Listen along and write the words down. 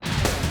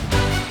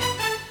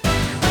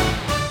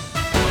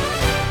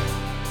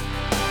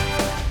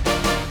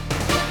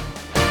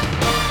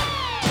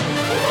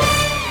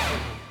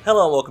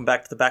Hello and welcome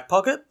back to The Back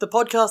Pocket, the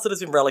podcast that has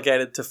been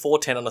relegated to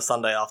 4:10 on a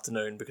Sunday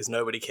afternoon because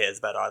nobody cares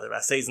about either of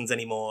our seasons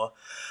anymore.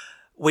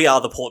 We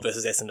are the Port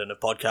versus Essendon of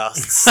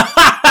podcasts.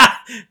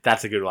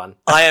 That's a good one.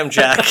 I am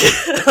Jack.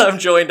 I'm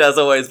joined as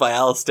always by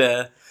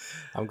Alastair.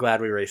 I'm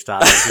glad we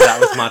restarted because that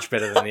was much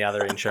better than the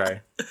other intro.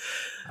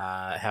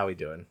 How are we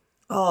doing?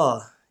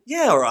 Oh,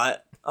 yeah, all right.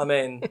 I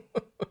mean,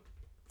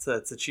 it's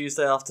a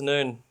Tuesday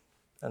afternoon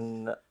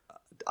and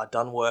I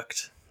done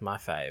worked. My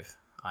fave.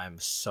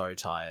 I'm so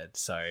tired,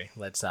 so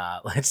let's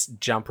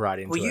jump right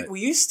into it. Were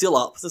you still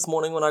up this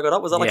morning when I got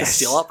up? Was that like a Yes.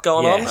 still up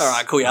going on? Yes. All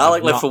right, cool. Yeah, I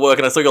left for work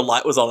and I saw your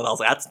light was on and I was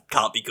like, that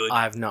can't be good.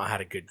 I've not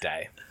had a good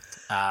day.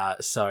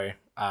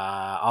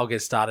 I'll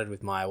get started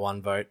with my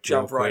one vote.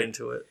 Jump right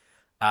into it.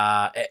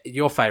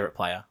 Your favourite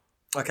player.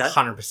 Okay.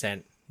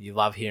 100%. You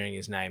love hearing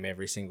his name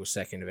every single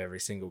second of every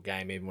single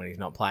game, even when he's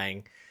not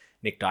playing.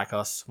 Nick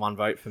Dykos, one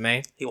vote for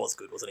me. He was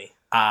good, wasn't he?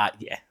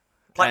 Yeah.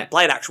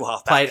 Played actual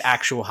halfback. Played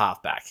actual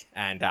halfback,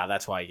 and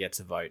that's why he gets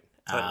a vote.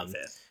 Totally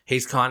fair.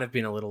 He's kind of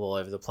been a little all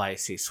over the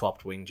place. He's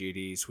swapped wing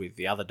duties with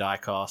the other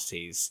Dykos.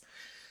 He's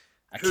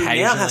Who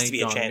occasionally now has to be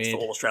a gone chance mid.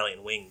 for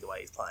All-Australian wing the way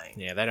he's playing.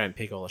 Yeah, they don't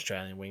pick all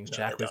Australian wings, No,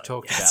 Jack. they We've don't.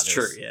 talked about That's this.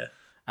 true, yeah.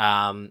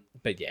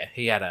 But yeah,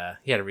 he had a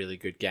really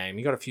good game.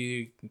 He got a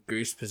few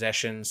goose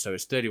possessions, so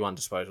his 31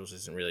 disposals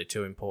isn't really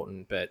too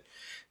important, but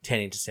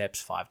 10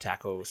 intercepts, 5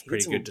 tackles,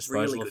 pretty good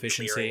disposal really good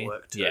efficiency. clearing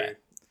work too. Yeah.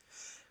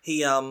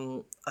 He,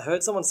 I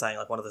heard someone saying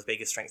like one of the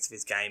biggest strengths of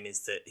his game is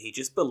that he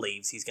just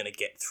believes he's going to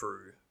get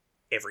through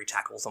every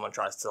tackle someone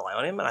tries to lay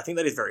on him, and I think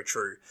that is very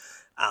true.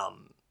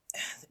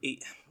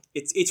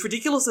 It's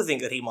ridiculous to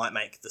think that he might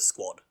make the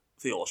squad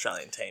for the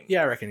All-Australian team.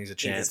 Yeah, I reckon he's a in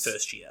chance. his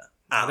first year.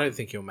 I don't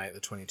think he'll make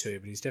the 22,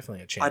 but he's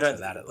definitely a chance I don't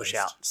for think that he'll at push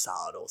least. out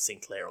Sard or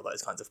Sinclair or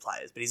those kinds of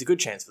players, but he's a good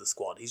chance for the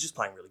squad. He's just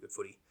playing really good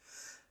footy.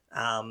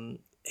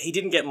 He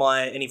didn't get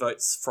any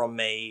votes from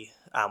me,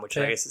 which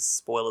I guess is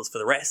spoilers for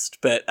the rest,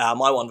 but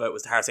my one vote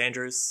was to Harris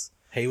Andrews.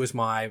 He was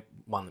my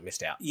one that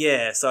missed out.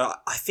 Yeah, so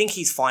I think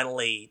he's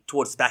finally,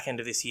 towards the back end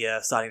of this year,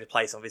 starting to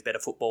play some of his better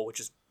football, which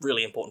is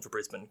really important for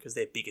Brisbane because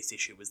their biggest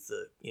issue was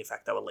the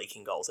fact they were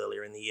leaking goals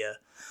earlier in the year.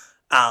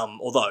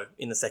 Although,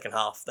 in the second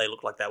half, they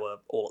looked like they were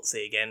all at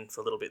sea again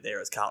for a little bit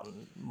there as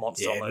Carlton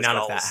monstered on those none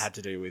goals. of that had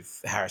to do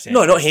with Harris.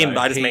 No, not him, though.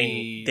 but I just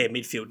mean their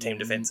midfield team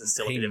defence is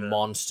still a He bit of a...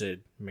 monstered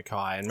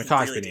Mackay, and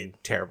Mackay's really been in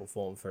terrible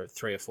form for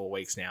 3 or 4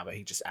 weeks now, but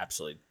he just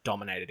absolutely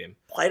dominated him.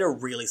 Played a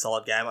really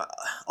solid game.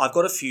 I've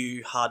got a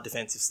few hard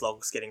defensive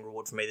slogs getting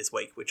reward for me this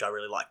week, which I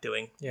really like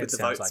doing with the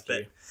votes. Like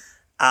but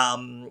a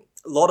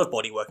lot of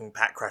body work and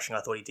pack crashing I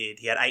thought he did.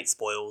 He had 8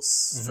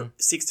 spoils,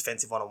 6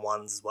 defensive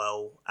one-on-ones as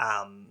well,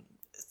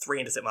 3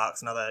 intercept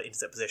marks, another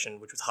intercept possession,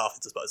 which was half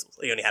his disposals.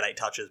 He only had 8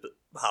 touches, but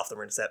half them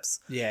were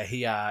intercepts. Yeah,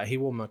 he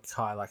wore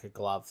Mackay like a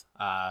glove,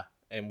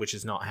 and which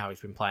is not how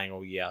he's been playing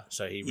all year.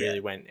 So he really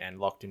went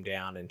and locked him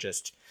down and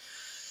just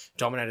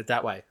dominated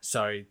that way.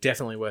 So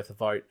definitely worth a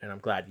vote, and I'm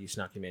glad you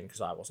snuck him in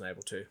because I wasn't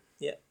able to.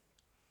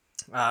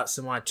 Yeah.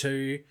 So my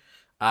 2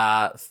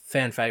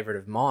 fan favourite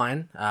of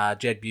mine,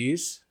 Jed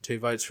Buse, 2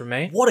 votes from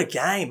me. What a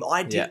game.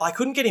 I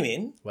couldn't get him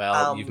in.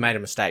 Well, you've made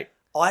a mistake.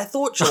 I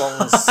thought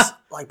Geelong's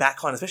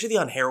backline, especially the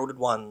unheralded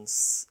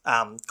ones,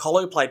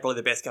 Colo played probably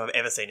the best game I've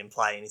ever seen him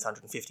play in his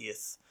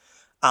 150th.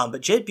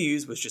 But Jed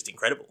Buse was just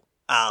incredible.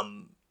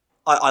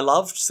 I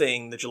loved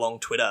seeing the Geelong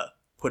Twitter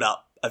put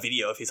up a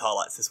video of his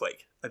highlights this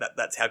week.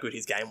 That's how good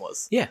his game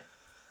was. Yeah.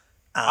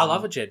 I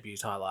love a Jed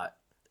Buse highlight.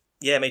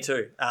 Yeah, me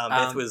too.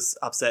 Beth was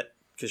upset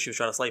because she was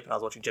trying to sleep and I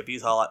was watching Jed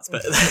Buse highlights,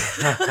 but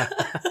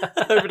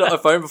I opened up my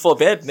phone before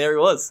bed and there he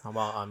was. I'm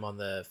on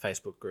the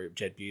Facebook group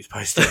Jed Buse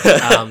posted.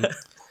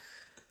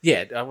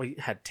 We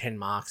had 10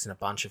 marks and a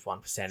bunch of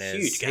 1%ers.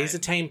 Huge game. He's a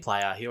team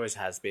player. He always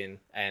has been,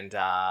 and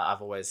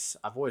I've always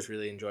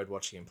really enjoyed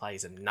watching him play.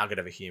 He's a nugget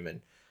of a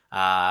human,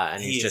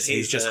 and he's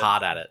just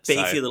hard at it.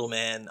 Beefy little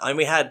man. I mean,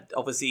 we had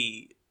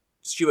obviously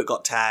Stewart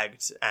got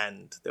tagged,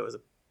 and there was a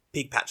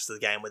big patch to the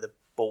game where the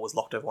ball was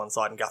locked over one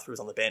side and Guthrie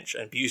was on the bench,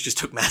 and Buse just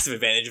took massive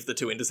advantage of the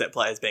 2 intercept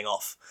players being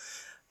off.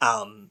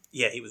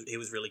 He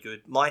was really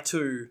good. My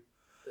 2.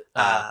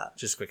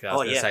 Just quickly, I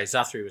was going to say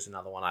Guthrie was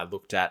another one I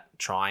looked at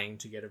trying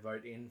to get a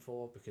vote in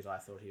for because I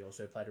thought he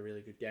also played a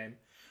really good game.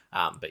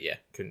 But yeah,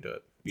 couldn't do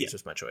it. Buse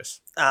was my choice.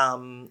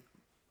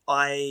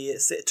 I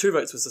said 2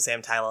 votes was to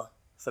Sam Taylor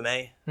for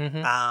me.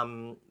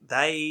 Mm-hmm.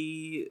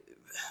 They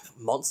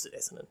monstered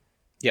Essendon.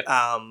 Yep.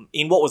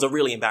 In what was a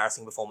really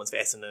embarrassing performance for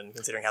Essendon,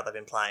 considering how they've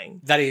been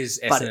playing. That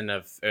is Essendon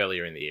of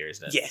earlier in the year,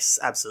 isn't it? Yes,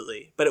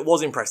 absolutely. But it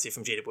was impressive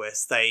from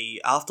GWS.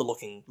 They, after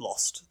looking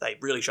lost, they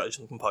really showed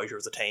some composure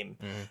as a team.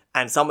 Mm-hmm.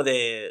 And some of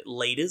their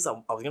leaders, I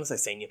was going to say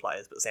senior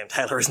players, but Sam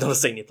Taylor is not a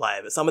senior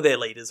player, but some of their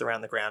leaders around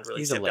the ground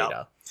really stepped up. He's a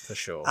leader, for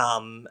sure.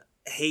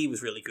 He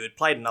was really good.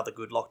 Played another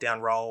good lockdown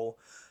role.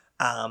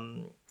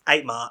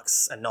 8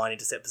 marks and 9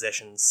 intercept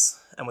possessions,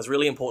 and was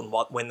really important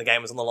when the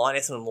game was on the line.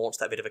 Essendon launched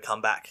that bit of a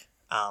comeback.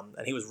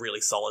 And he was really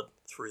solid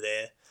through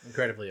there.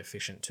 Incredibly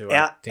efficient too.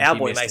 Our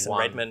boy Mason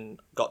Redman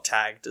got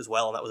tagged as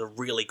well, and that was a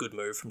really good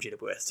move from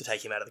GWS to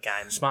take him out of the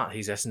game. Smart.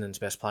 He's Essendon's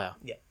best player.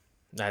 Yeah.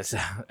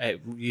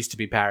 It used to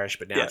be Parish,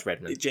 but now it's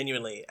Redmond.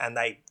 Genuinely. And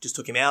they just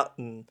took him out,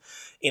 and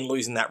in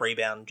losing that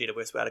rebound,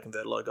 GWS were able to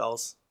convert a lot of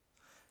goals,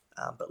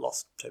 but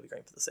lost Toby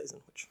Green for the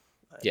season, which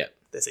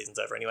their season's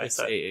over anyway.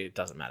 It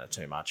doesn't matter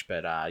too much.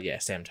 But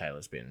Sam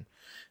Taylor's been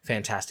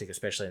fantastic,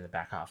 especially in the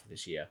back half of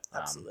this year.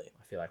 Absolutely.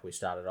 I feel like we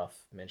started off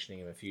mentioning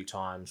him a few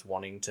times,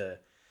 wanting to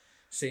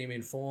see him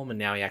in form, and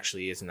now he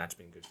actually is, and that's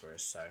been good for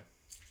us. So,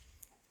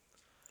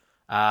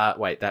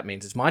 wait, that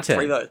means it's my turn.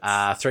 3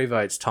 votes. 3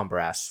 votes, Tom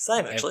Barras.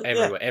 Same, actually.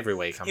 Every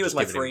week I'm he was just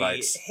my giving 3. him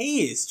votes.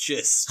 He is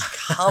just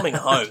coming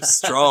home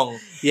strong.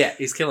 Yeah,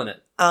 he's killing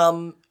it.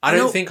 I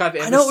don't think I've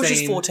ever I know it was seen...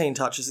 just 14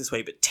 touches this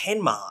week, but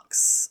 10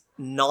 marks,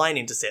 9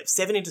 intercepts,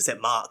 7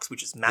 intercept marks,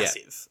 which is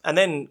massive. And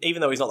then,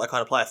 even though he's not that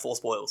kind of player, 4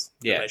 spoils.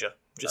 Yeah. Measure.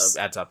 Just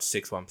adds up to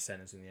 6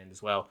 1%ers in the end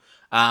as well.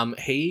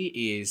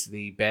 He is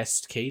the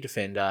best key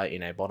defender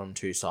in a bottom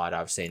 2 side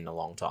I've seen in a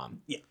long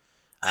time. Yeah.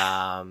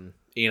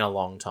 In a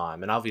long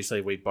time. And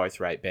obviously we both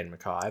rate Ben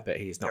Mackay, but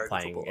he's not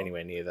playing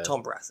anywhere near the...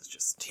 Tom Barras is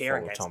just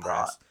tearing games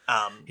apart.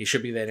 He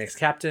should be their next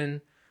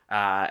captain,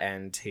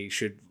 and he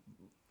should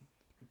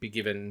be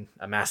given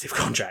a massive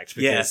contract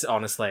because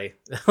honestly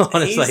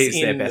he's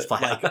their best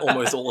player. Like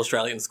almost all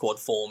Australian squad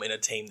form in a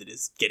team that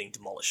is getting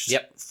demolished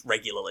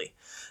regularly.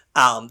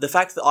 The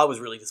fact that I was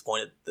really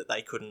disappointed that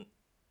they couldn't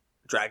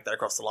drag that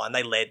across the line.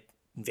 They led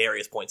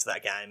various points of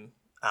that game,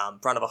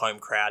 front of a home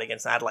crowd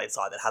against an Adelaide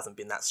side that hasn't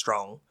been that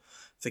strong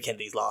for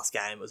Kennedy's last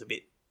game. It was a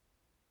bit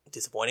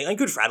disappointing. And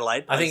good for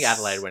Adelaide. I think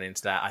Adelaide went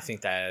into that. I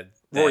think they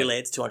Rory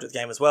Laird's 200th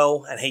game as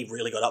well, and he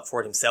really got up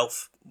for it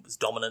himself. Was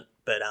dominant,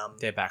 but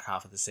their back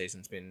half of the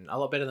season's been a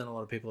lot better than a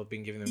lot of people have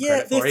been giving them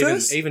credit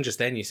for. Even just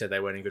then, you said they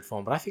weren't in good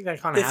form, but I think they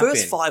kind of have been. Their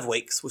first 5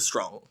 weeks was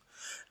strong,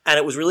 and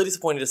it was really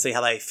disappointing to see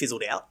how they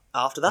fizzled out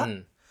after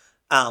that.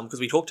 Because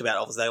we talked about,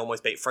 obviously, they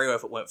almost beat Freo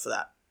if it weren't for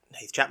that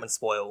Heath Chapman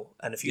spoil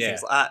and a few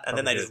things like that, and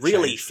then they just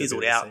really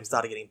fizzled out and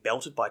started getting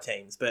belted by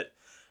teams. But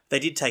they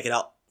did take it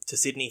up to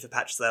Sydney for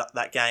patches of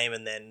that game,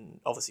 and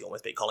then obviously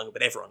almost beat Collingwood,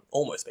 but everyone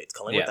almost beats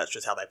Collingwood. That's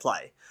just how they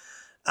play.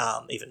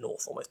 Even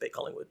North almost beat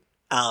Collingwood.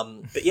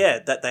 But yeah,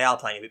 that they are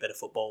playing a bit better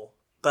football.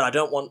 But I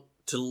don't want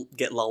to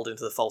get lulled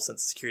into the false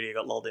sense of security I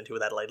got lulled into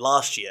with Adelaide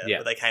last year,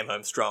 where they came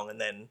home strong and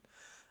then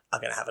are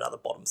going to have another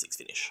bottom 6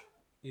 finish.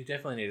 You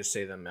definitely need to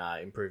see them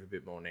improve a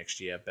bit more next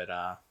year, but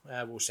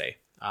we'll see.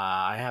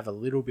 I have a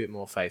little bit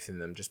more faith in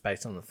them just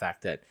based on the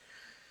fact that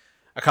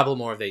a couple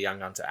more of their young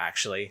guns are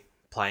actually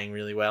playing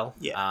really well.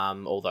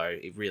 Although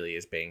it really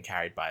is being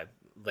carried by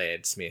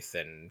Laird, Smith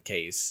and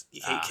Keys.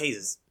 Keys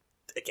is,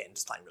 again,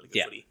 just playing really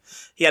good footy.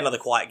 He had another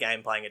quiet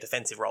game playing a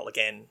defensive role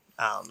again.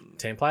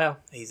 Team player.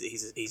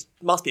 He's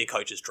must be a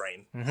coach's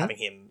dream, having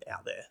him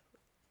out there.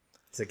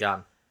 It's a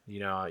gun. You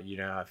know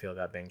how I feel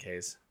about Ben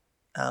Keys.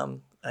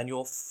 And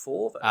your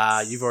 4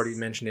 votes? You've already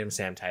mentioned him.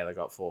 Sam Taylor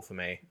got 4 for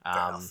me.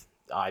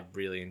 I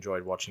really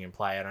enjoyed watching him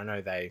play, and I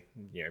know they,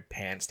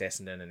 pantsed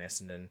Essendon, and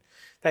Essendon,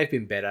 they've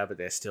been better, but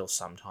they're still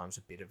sometimes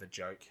a bit of a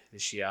joke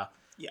this year.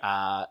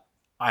 I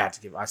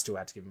still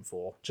had to give him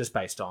 4, just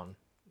based on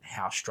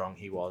how strong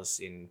he was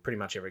in pretty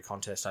much every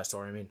contest I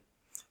saw him in.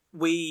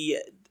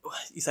 You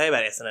say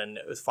about Essendon,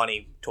 it was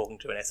funny talking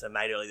to an Essendon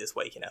mate earlier this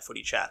week in our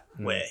footy chat,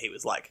 where he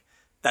was like,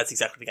 that's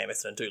exactly the game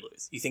Essendon do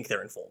lose. You think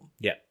they're in form.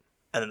 Yeah.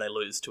 And then they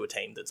lose to a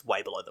team that's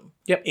way below them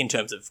in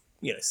terms of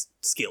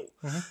skill.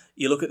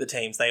 You look at the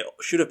teams, they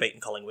should have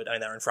beaten Collingwood. I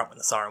mean, they were in front when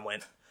the siren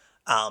went.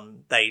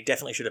 They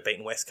definitely should have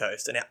beaten West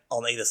Coast. And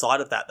on either side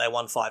of that, they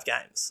won 5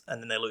 games.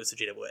 And then they lose to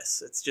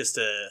GWS. It's just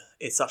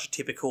it's such a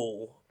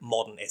typical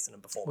modern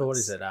Essendon performance. Well, what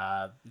is it?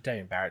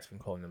 Damien Barrett's been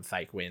calling them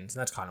fake wins. And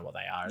that's kind of what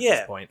they are at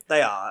this point.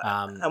 They are.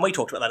 And we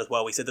talked about that as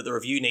well. We said that the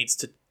review needs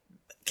to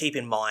keep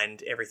in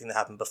mind everything that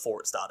happened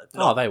before it started.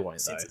 They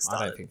won't, though.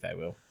 I don't think they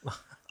will.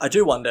 I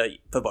do wonder,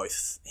 for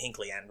both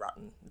Hinkley and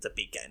Rutten, it's a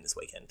big game this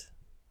weekend.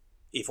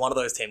 If one of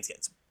those teams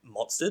gets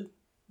monstered,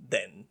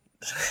 then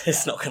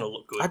it's not going to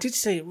look good. I did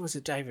see, was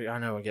it David? I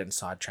know we're getting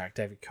sidetracked.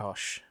 David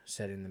Koch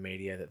said in the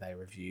media that they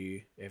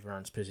review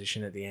everyone's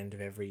position at the end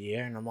of every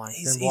year. And I'm like,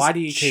 then why do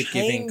you keep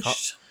giving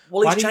Koch...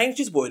 Well, he's changed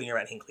his wording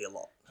around Hinkley a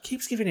lot. He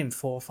keeps giving him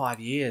 4 or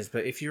 5 years,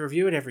 but if you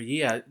review it every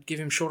year,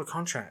 give him shorter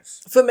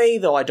contracts. For me,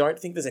 though, I don't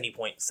think there's any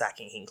point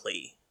sacking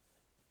Hinkley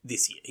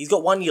this year. He's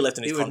got 1 year left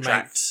in his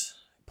contract.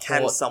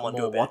 Can someone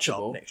do a better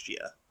job next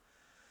year?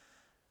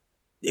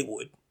 It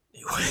would.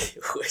 It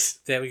would.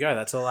 There we go.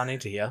 That's all I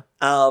need to hear.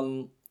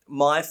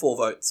 My 4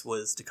 votes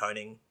was De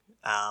Koning.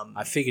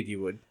 I figured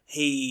you would.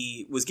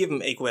 He was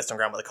given equal best on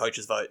ground by the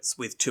coaches' votes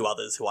with 2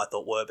 others who I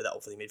thought were, but that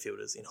were for the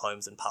midfielders in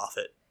Holmes and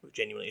Parfitt.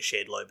 Genuinely a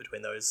shared load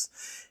between those.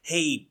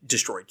 He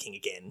destroyed King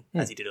again,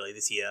 as he did earlier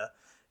this year.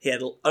 He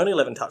had only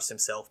 11 touches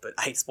himself, but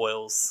 8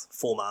 spoils,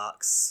 4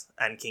 marks,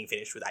 and King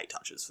finished with 8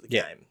 touches for the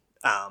game.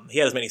 He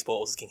had as many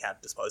spoils as King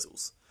had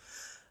disposals.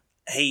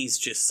 He's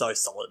just so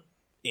solid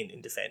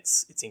in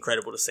defence. It's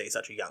incredible to see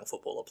such a young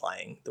footballer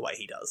playing the way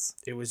he does.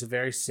 It was a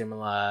very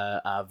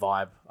similar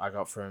vibe I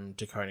got from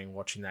De Koning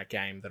watching that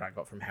game that I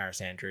got from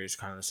Harris Andrews,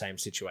 kind of the same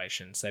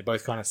situations. They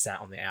both kind of sat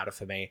on the outer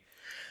for me.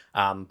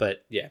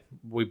 But yeah,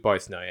 we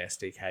both know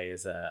SDK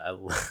is a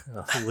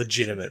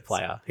legitimate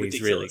player.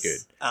 He's really good.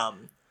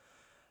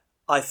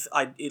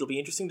 It'll be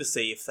interesting to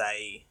see if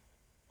they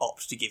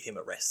opt to give him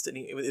a rest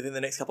within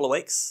the next couple of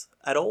weeks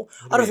at all.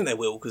 I don't think they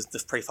will because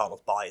the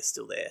pre-finals bye is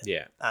still there.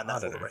 Yeah. And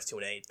that's all the rest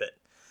you'll need. But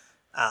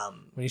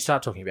when you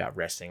start talking about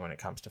resting when it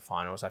comes to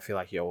finals, I feel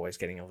like you're always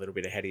getting a little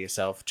bit ahead of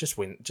yourself. Just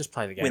play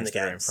the games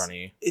that are in front of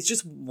you. It's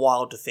just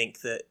wild to think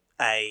that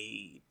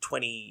a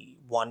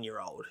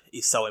 21-year-old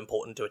is so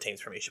important to a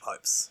team's premiership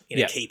hopes in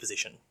a key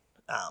position,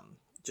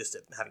 just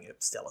having a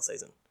stellar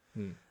season.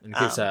 And it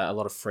gives a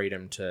lot of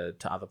freedom to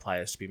other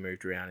players to be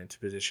moved around into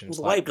positions.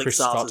 Well, the way Blake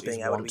Stars is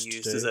being able to be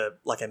used as a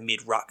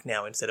mid-ruck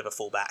now instead of a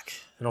full-back.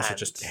 And also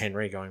just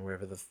Henry going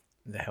wherever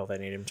the hell they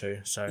need him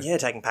to. So yeah,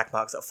 taking pack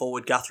marks up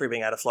forward. Guthrie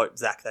being able to float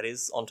Zach, that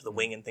is, onto the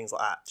wing and things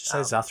like that. Just say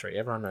Zuthri.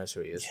 Everyone knows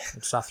who he is. Yeah.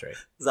 It's Zuthri.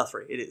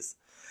 Zuthri, it is.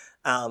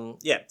 So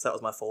that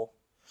was my 4.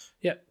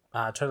 Yep.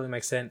 Totally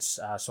makes sense.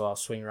 So I'll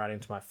swing right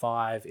into my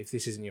 5. If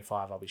this isn't your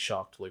 5, I'll be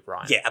shocked. Luke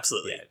Ryan. Yeah,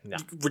 absolutely. Yeah, no.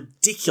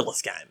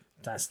 Ridiculous game.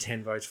 That's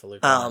 10 votes for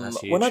Luke Ryan.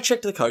 That's huge. When I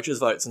checked the coaches'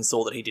 votes and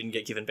saw that he didn't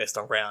get given best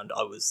on ground,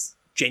 I was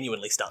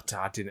genuinely stunned.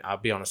 I'll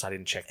be honest, I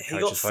didn't check the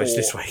coaches' votes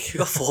this week. He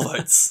got 4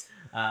 votes.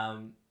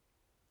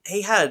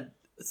 He had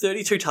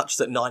 32 touches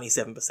at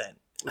 97%,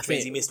 which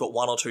means he missed,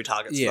 1 or 2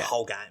 targets for the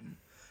whole game.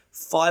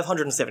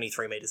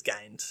 573 metres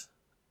gained,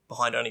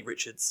 behind only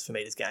Richards for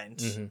metres gained.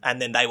 Mm-hmm. And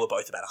then they were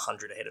both about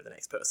 100 ahead of the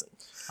next person.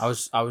 I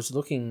was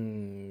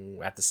looking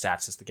at the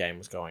stats as the game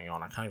was going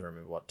on. I can't even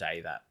remember what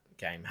day that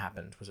game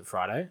happened. Was it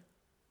Friday?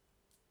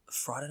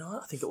 Friday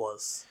night? I think it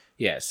was.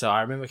 Yeah, so I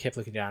remember I kept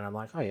looking down and I'm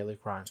like, oh yeah,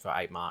 Luke Ryan's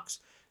got 8 marks.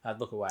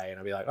 I'd look away and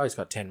I'd be like, oh, he's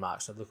got 10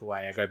 marks. I'd look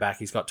away, I go back,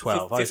 he's got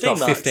 12. He's got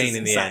 15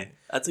 in the end.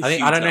 That's a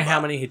huge I don't know number. how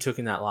many he took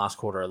in that last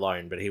quarter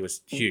alone, but he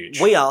was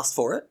huge. We asked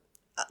for it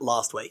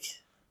last week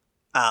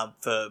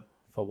for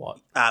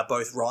what?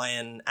 Both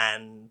Ryan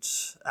and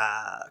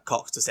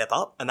Cox to step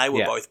up, and they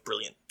were both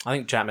brilliant. I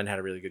think Chapman had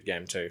a really good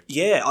game too.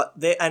 Yeah,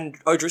 and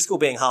O'Driscoll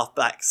being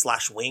halfback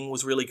 / wing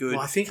was really good.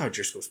 Well, I think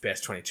O'Driscoll's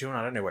best 22, and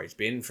I don't know where he's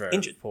been for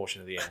a portion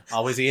of the year.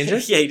 Oh, was he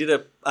injured? Yeah, he did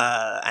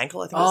a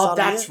ankle, I think. Oh,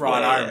 that's right.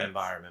 Yeah. I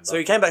remember. So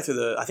he came back through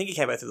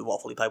the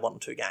Waffle. He played 1 or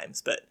 2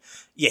 games, but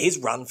yeah, his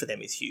run for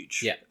them is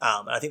huge. Yeah,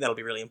 and I think that'll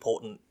be really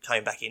important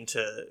coming back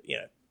into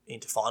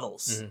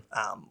finals.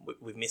 Mm-hmm.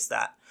 We've missed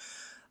that.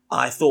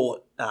 I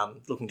thought,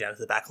 looking down at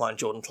the back line,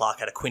 Jordan Clark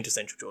had a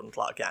quintessential Jordan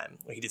Clark game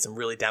where he did some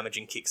really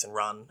damaging kicks and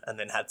run and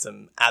then had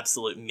some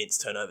absolute mince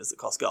turnovers that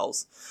cost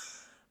goals.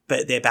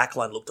 But their back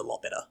line looked a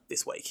lot better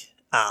this week.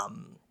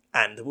 And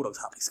the Bulldogs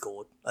hardly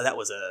scored. That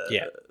was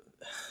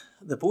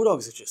the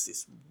Bulldogs are just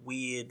this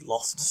weird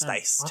lost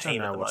space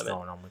team at the moment. I don't know what's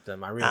going on with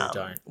them. I really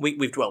don't.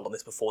 We've dwelled on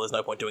this before. There's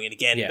no point doing it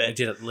again. Yeah, we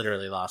did it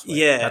literally last week.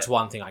 Yeah. That's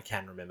one thing I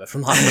can remember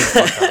from last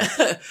week's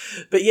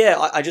podcast. But yeah,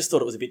 I just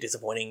thought it was a bit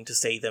disappointing to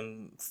see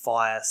them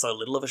fire so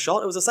little of a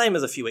shot. It was the same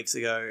as a few weeks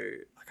ago.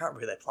 I can't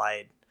remember who they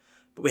played,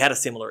 but we had a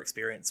similar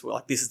experience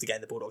where this is the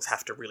game the Bulldogs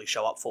have to really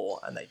show up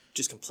for, and they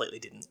just completely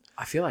didn't.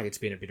 I feel like it's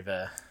been a bit of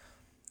a,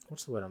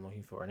 what's the word I'm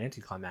looking for? An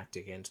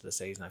anticlimactic end to the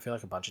season. I feel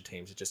like a bunch of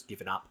teams have just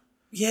given up.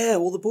 Yeah,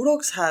 well, the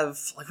Bulldogs have,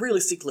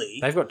 realistically...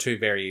 They've got 2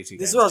 very easy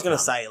games. This is what I was going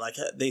to say.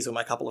 These were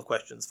my couple of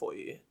questions for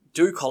you.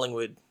 Do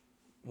Collingwood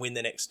win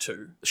the next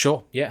 2?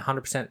 Sure, yeah,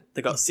 100%.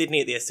 They've got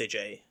Sydney at the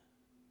SCG,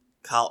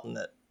 Carlton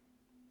at,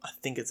 I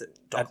think it's at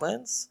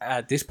Docklands?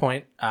 At this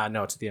point,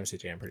 no, it's at the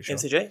MCG, I'm pretty sure.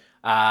 MCG?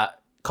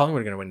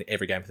 Collingwood are going to win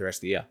every game for the rest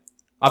of the year.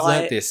 I've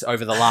learnt this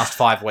over the last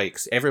 5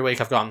 weeks. Every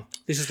week I've gone,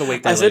 this is the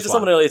week they lose. I said to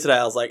someone earlier today,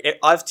 I was like,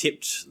 I've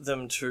tipped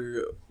them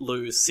to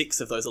lose 6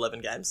 of those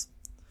 11 games.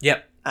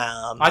 Yep.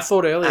 I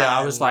thought earlier,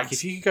 I was like,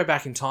 if you could go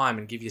back in time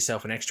and give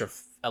yourself an extra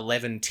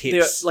 11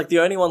 tips. The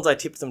only ones I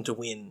tipped them to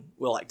win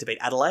were to beat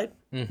Adelaide,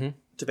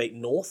 to beat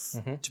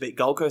North, to beat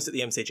Gold Coast at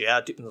the MCG.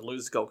 I tipped them to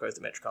lose Gold Coast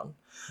at Metricon.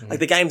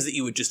 The games that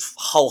you would just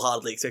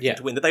wholeheartedly expect them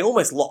to win, that they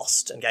almost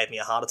lost and gave me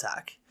a heart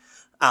attack,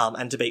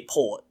 and to beat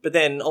Port. But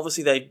then,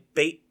 obviously, they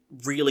beat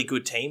really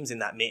good teams in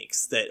that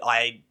mix that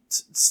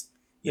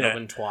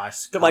Melbourne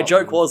twice. But my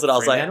joke was that I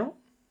was Fremantle? Like...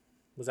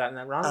 Was that in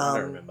that run? I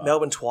don't remember.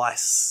 Melbourne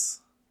twice...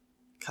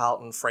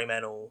 Carlton,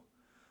 Fremantle.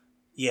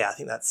 Yeah, I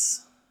think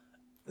that's...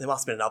 There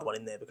must have been another one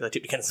in there because I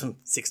tipped against them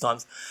 6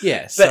 times.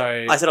 Yeah, but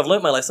I said I've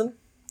learnt my lesson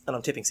and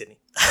I'm tipping Sydney.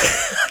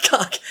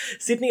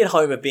 Sydney at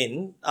home have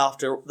been,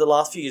 after the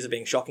last few years of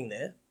being shocking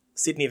there,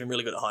 Sydney have been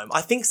really good at home.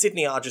 I think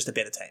Sydney are just a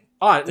better team.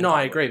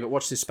 I agree, but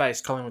watch this space.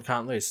 Collingwood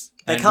can't lose.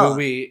 They can't. We'll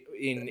be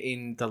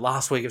in the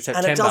last week of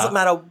September. And it doesn't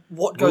matter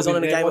what goes on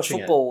in a game of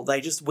football.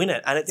 They just win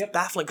it. And it's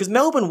baffling because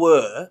Melbourne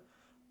were...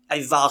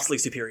 a vastly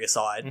superior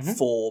side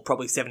for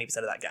probably 70%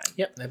 of that game.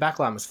 Yep, their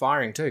backline was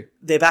firing too.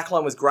 Their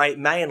backline was great.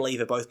 May and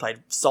Lever both played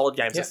solid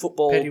games of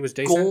football. Petty was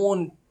decent.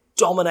 Gawn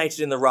dominated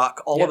in the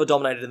ruck. Oliver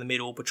dominated in the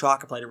middle.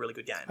 Petrarca played a really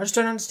good game. I just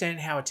don't understand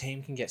how a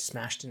team can get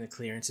smashed in the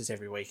clearances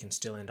every week and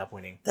still end up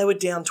winning. They were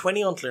down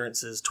 20 on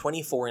clearances,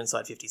 24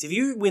 inside 50s. If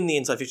you win the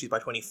inside 50s by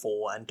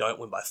 24 and don't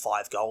win by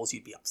 5 goals,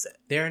 you'd be upset.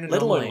 They're an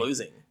let anomaly. alone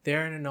losing.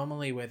 They're an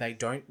anomaly where they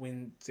don't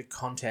win the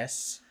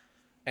contests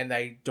and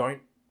they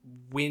don't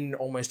win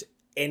almost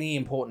any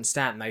important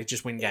stat and they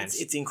just win games.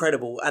 It's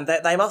incredible. And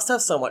they must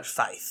have so much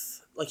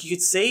faith. Like, you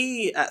could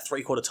see at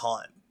 3/4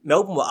 time,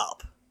 Melbourne were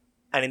up.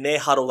 And in their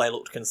huddle, they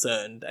looked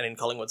concerned. And in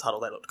Collingwood's huddle,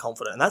 they looked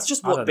confident. And that's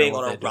just what being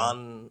on a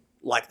run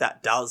like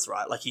that does,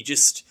 right? Like,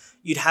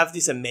 you'd have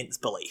this immense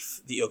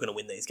belief that you're going to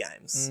win these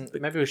games.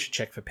 Maybe we should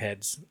check for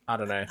PEDs. I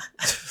don't know.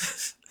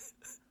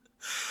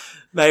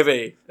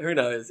 Maybe. Who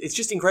knows? It's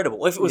just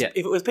incredible. If it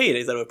was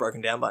PEDs, they would have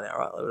broken down by now,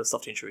 right? They would have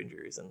soft tissue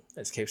injuries. And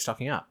let's keep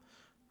stocking up.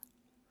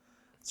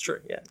 It's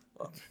true, yeah.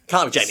 Well,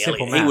 can't be Jamie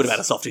Elliott. He would have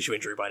had a soft tissue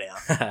injury by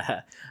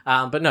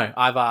now. But no,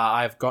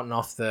 I've gotten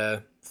off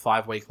the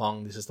 5 week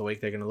long. This is the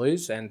week they're going to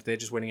lose, and they're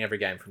just winning every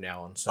game from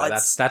now on. So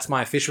that's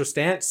my official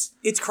stance.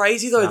 It's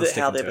crazy though that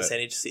how their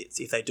percentage sits.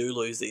 If they do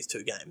lose these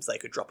 2 games, they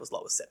could drop as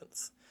low as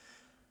 7th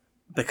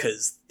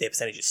because their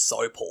percentage is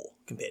so poor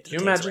compared to. Can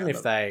you imagine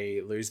if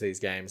they lose these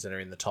games and are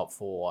in the top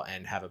 4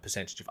 and have a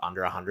percentage of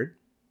under 100?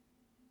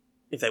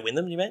 If they win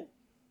them, you mean?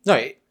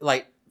 No,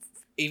 like.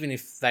 Even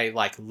if they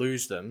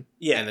lose them,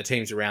 and the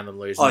teams around them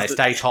lose, and they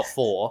stay top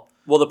 4.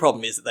 Well, the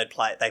problem is that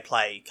they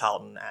play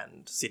Carlton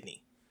and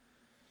Sydney.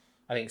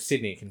 I think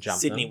Sydney can jump.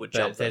 Sydney would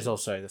jump. But there's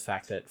also the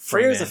fact that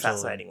Freo's a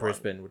fascinating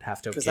Brisbane would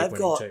have to keep winning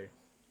too.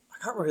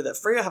 I can't remember who that.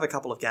 Freo have a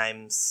couple of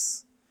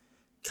games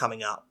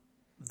coming up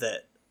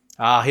that.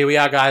 Here we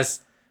are,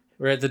 guys.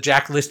 We're at the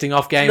Jack listing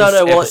off games.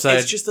 No. Well, episode.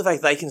 it's just the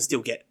fact they can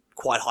still get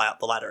quite high up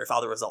the ladder if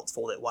other results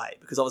fall their way.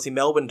 Because obviously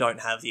Melbourne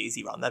don't have the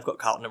easy run. They've got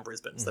Carlton and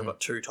Brisbane, so they've got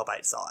 2 top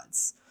 8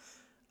 sides.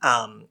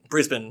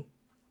 Brisbane,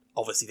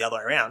 obviously the other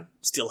way around,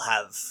 still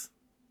have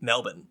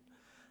Melbourne.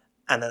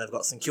 And then they've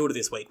got St Kilda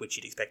this week, which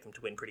you'd expect them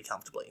to win pretty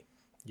comfortably.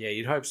 Yeah,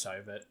 you'd hope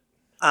so, but...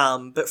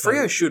 But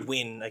Freo should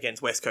win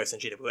against West Coast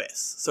and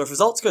GWS. So if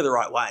results go the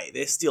right way,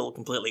 they're still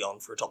completely on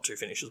for a top 2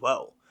 finish as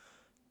well.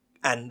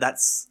 And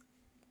that's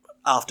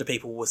after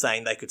people were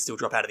saying they could still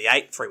drop out of the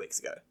 8 3 weeks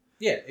ago.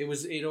 Yeah,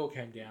 it all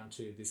came down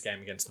to this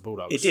game against the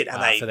Bulldogs. It did,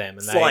 and for them,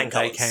 and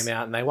they came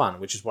out and they won,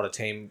 which is what a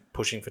team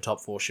pushing for top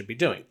 4 should be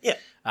doing.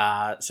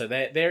 Yeah. So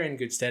they're in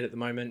good stead at the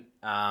moment.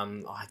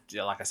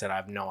 Like I said, I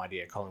have no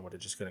idea. Collingwood are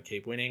just going to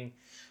keep winning.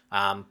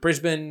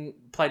 Brisbane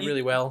played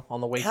really well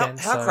on the weekend.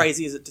 How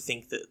crazy is it to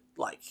think that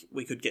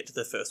we could get to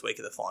the first week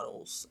of the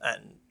finals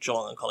and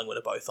Geelong and Collingwood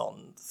are both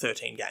on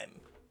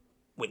 13-game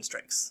win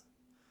streaks?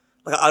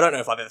 I don't know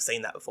if I've ever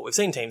seen that before. We've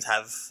seen teams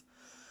have.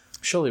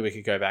 Surely we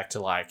could go back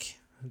to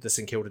the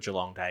St Kilda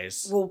Geelong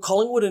days. Well,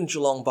 Collingwood and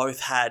Geelong both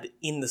had,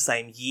 in the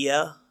same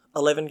year,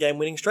 11-game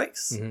winning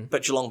streaks,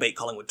 but Geelong beat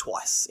Collingwood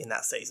twice in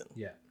that season.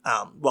 Yeah.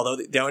 Well,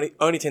 they were the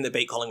only team that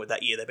beat Collingwood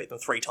that year. They beat them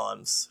 3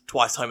 times,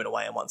 twice home and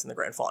away and once in the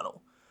grand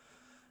final.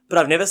 But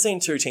I've never seen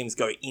 2 teams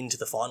go into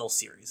the final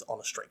series on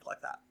a streak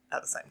like that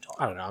at the same time.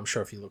 I don't know. I'm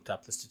sure if you looked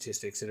up the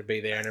statistics, it'd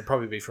be there, and it'd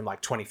probably be from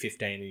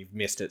 2015 and you've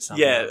missed it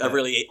somewhere. Yeah, a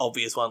really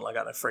obvious one, I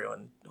don't know, Freo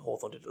and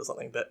Hawthorn did it or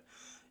something, but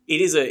it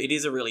is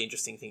a really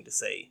interesting thing to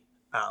see.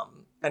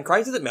 And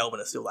crazy that Melbourne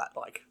are still that,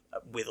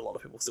 with a lot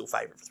of people still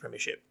favourite for the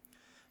premiership.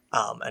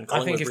 And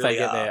Collingwood I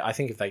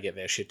think if they get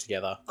their shit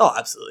together. Oh,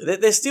 absolutely.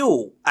 They're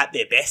still at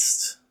their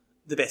best,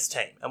 the best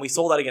team. And we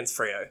saw that against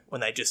Freo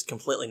when they just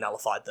completely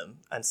nullified them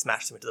and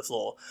smashed them into the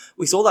floor.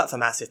 We saw that for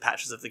massive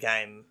patches of the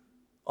game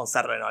on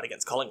Saturday night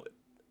against Collingwood.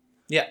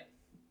 Yeah.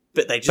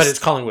 But it's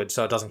Collingwood,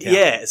 so it doesn't count.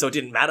 Yeah, so it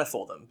didn't matter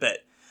for them. But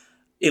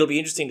it'll be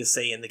interesting to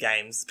see in the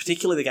games,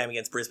 particularly the game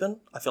against Brisbane.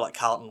 I feel like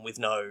Carlton with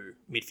no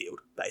midfield,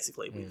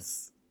 basically,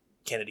 with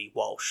Kennedy,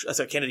 Walsh.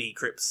 So Kennedy,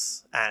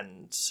 Cripps,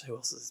 and who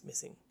else is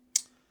missing?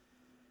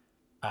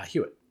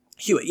 Hewitt.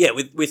 Hewitt, yeah,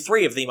 with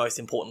 3 of the most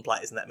important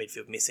players in that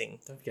midfield missing.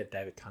 Don't forget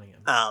David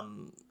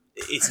Cunningham.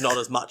 It's not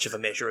as much of a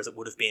measure as it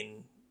would have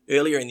been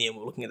earlier in the year.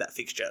 We're looking at that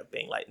fixture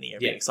being late in the year,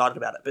 being excited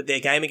about it. But their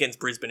game against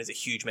Brisbane is a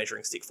huge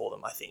measuring stick for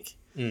them, I think.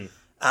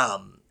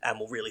 And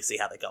we'll really see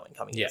how they're going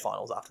coming into the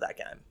finals after that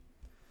game.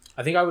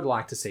 I think I would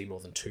like to see more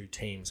than 2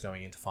 teams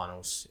going into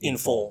finals in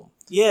form.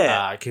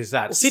 Yeah. Because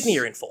that's... Sydney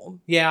are in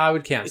form. Yeah, I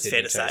would count it's Sydney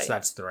fair to too, say. so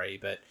that's 3,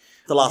 but...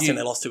 The last team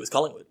they lost to was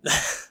Collingwood.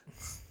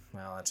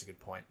 Well, that's a good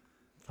point.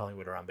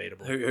 Collingwood are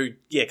unbeatable. Who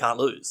can't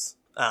lose.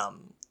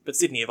 But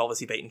Sydney have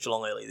obviously beaten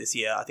Geelong earlier this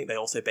year. I think they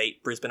also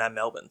beat Brisbane and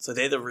Melbourne. So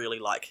they're the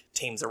really,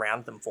 teams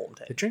around them form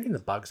team. They're drinking the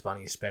Bugs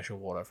Bunny special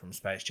water from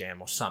Space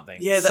Jam or something.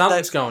 Yeah,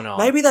 something's going on.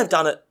 Maybe they've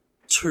done it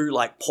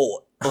to,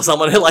 Port or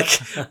someone who, Port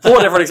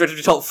everyone expected to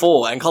be top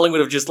 4 and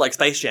Collingwood have just,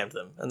 Space Jammed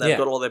them and they've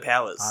got all their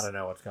powers. I don't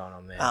know what's going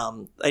on there.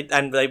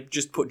 And they've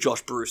just put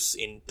Josh Bruce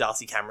in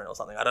Darcy Cameron or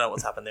something. I don't know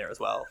what's happened there as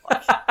well.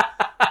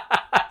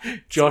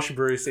 Josh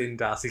Bruce in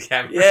Darcy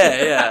Cameron.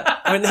 Yeah.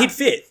 I mean, he'd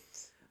fit.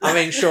 I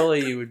mean,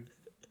 surely you would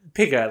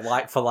pick a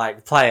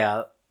like-for-like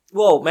player.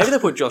 Well, maybe they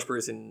put Josh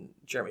Bruce in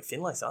Jeremy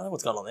Finlay, so I don't know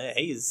what's going on there.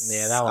 He's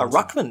a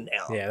ruckman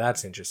now. Yeah,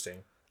 that's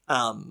interesting.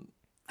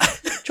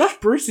 Josh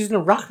Bruce isn't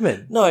a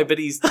ruckman. No, but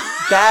he's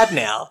bad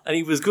now, and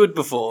he was good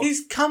before.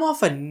 He's come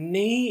off a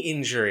knee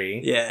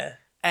injury. Yeah.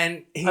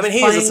 And he's he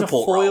playing is a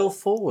support foil role.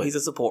 forward. He's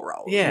a support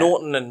role. Yeah.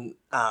 Norton and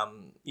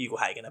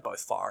Ugelhagen are both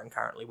firing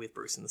currently with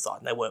Bruce in the side,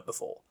 and they weren't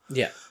before.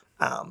 Yeah.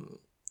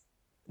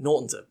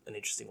 Norton's an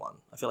interesting one.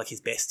 I feel like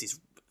his best is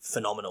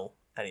phenomenal,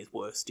 and his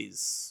worst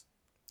is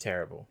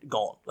terrible.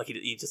 Gone. Like,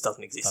 he just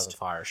doesn't exist. Doesn't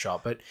fire a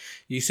shot. But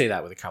you see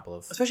that with a couple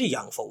of... Especially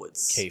young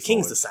forwards. King's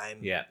forwards. The same.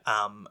 Yeah.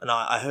 And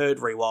I heard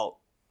Rewalt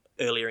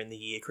earlier in the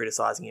year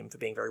criticising him for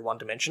being very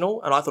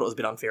one-dimensional, and I thought it was a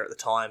bit unfair at the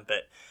time,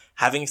 but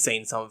having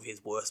seen some of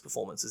his worst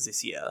performances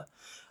this year,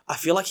 I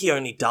feel like he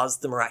only does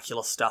the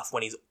miraculous stuff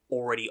when he's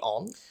already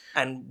on,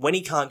 and when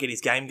he can't get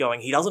his game going,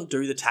 he doesn't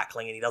do the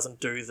tackling and he doesn't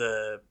do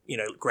the,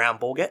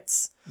 ground ball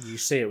gets. You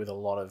see it with a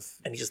lot of...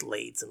 And he just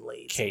leads and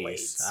leads keys, and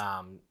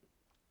leads.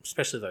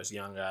 Especially those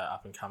younger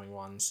up-and-coming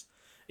ones,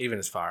 even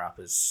as far up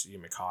as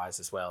your Mackay's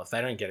as well. If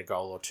they don't get a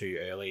goal or two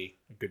early,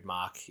 a good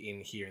mark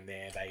in here and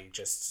there, they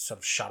just sort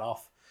of shut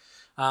off.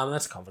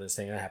 That's a confidence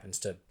thing. That happens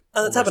to...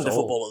 And it's happened to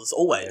footballers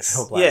always.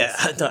 Yeah,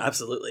 no,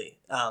 absolutely.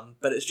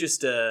 But it's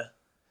just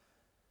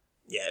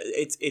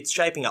it's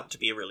shaping up to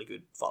be a really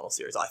good final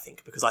series, I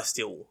think, because I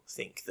still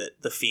think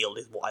that the field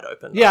is wide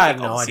open. Yeah, I have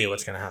no idea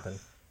what's going to happen.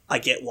 I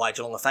get why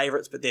Geelong are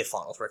favourites, but their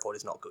finals record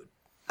is not good.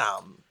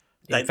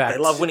 They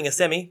love winning a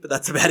semi, but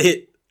that's about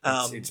it.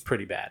 It's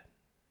pretty bad.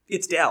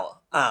 It's dour.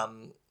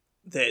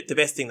 The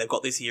best thing they've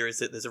got this year is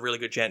that there's a really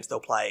good chance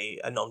they'll play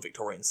a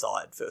non-Victorian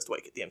side first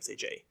week at the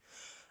MCG.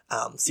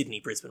 Sydney,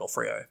 Brisbane or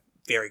Freo,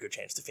 very good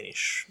chance to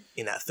finish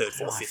in that third,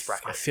 fourth, fifth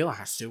bracket. I feel like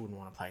I still wouldn't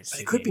want to play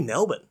Sydney. It could be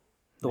Melbourne,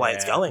 the way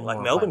it's going.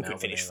 Like, Melbourne could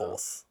finish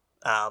fourth.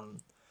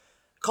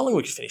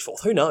 Collingwood could finish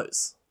fourth. Who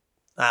knows?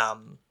 I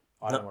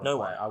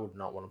would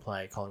not want to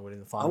play Collingwood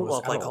in the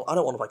finals. I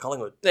don't want to play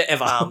Collingwood.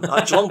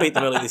 Ever. Geelong beat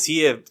them early this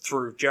year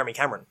through Jeremy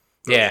Cameron.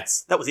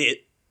 Yes. That was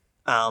it.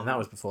 And that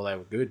was before they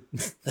were good.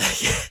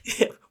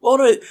 Yeah. Well,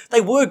 no,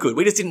 they were good.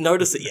 We just didn't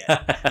notice it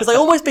yet. Because they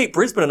almost beat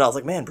Brisbane, and I was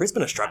like, man,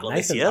 Brisbane are struggling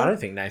this year. I don't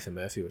think Nathan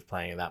Murphy was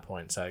playing at that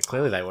point, so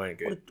clearly they weren't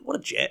good. What a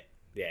jet.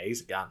 Yeah,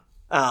 he's a gun.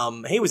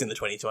 He was in the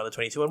 22 under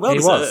 22 and well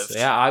deserved. Was.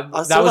 Yeah, I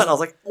was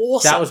like,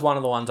 awesome. That was one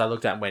of the ones I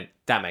looked at and went,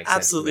 that makes sense.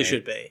 Absolutely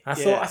should be. I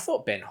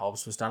thought Ben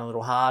Hobbs was done a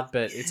little hard,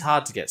 but it's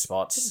hard to get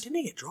spots. Didn't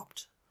he get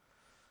dropped?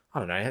 I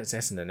don't know. It's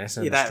Essendon.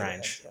 Essendon's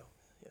strange.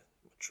 Yeah,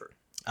 true.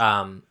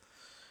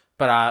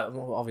 But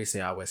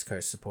obviously our West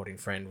Coast supporting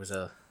friend was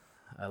a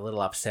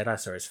little upset. I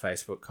saw his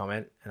Facebook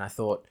comment, and I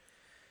thought,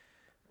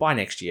 by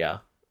next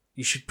year,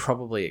 you should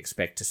probably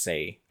expect to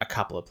see a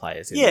couple of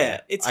players in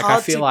there. It's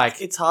hard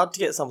to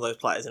get some of those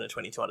players in a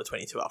 22 under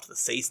 22 after the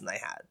season they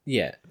had.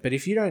 Yeah, but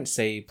if you don't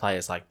see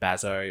players like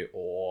Bazzo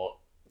or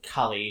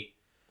Cully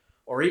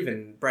or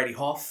even Brady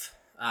Hoff,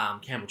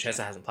 Campbell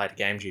Chesser hasn't played a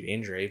game due to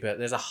injury, but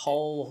there's a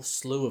whole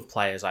slew of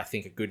players I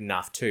think are good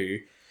enough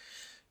to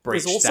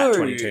breach that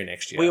 22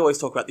 next year. We always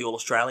talk about the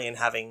All-Australian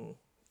having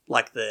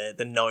like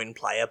the known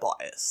player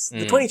bias.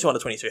 The 22 under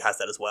 22 has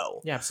that as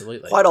well. Yeah,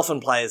 absolutely. Quite often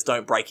players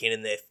don't break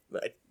in their...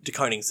 De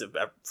Konings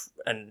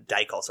and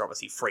Dacos are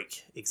obviously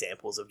freak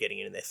examples of getting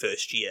in their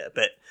first year,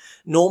 but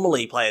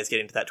normally players get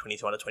into that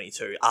 22 under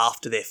 22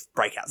 after their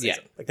breakout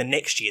season. Like the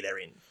next year they're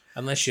in.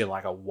 Unless you're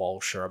like a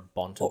Walsh or a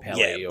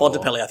Bontempelli.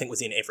 Bontempelli I think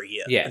was in every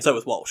year. Yeah. And so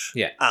was Walsh.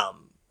 Yeah.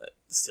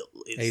 Still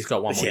is. He's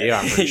got one more year,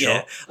 I'm pretty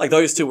sure. Like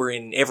those two were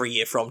in every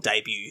year from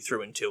debut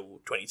through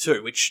until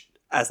 22, which...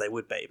 as they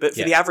would be. But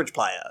for the average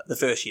player, the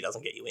first year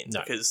doesn't get you in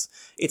because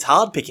it's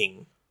hard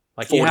picking.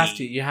 Like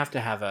 40... you have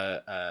to have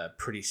a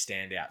pretty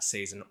standout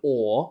season,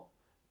 or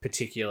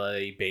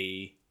particularly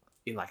be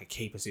in like a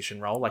key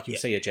position role. Like you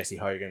see a Jesse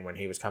Hogan when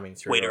he was coming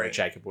through, or a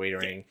Jacob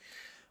Wiedering.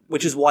 Yeah.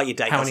 Which is why your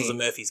Dacos and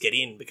Murphys get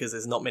in, because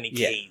there's not many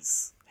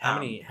keys. How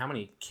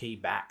many key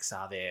backs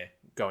are there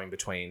going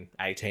between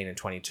 18 and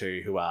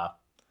 22 who are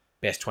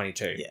best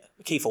 22? Yeah,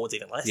 key forwards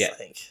even less, I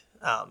think.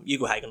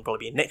 Ugelhagen will probably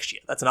be in next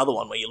year. That's another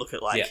one where you look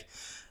at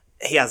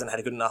he hasn't had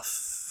a good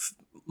enough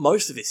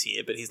most of this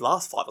year, but his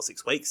last 5 or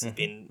 6 weeks have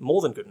been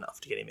more than good enough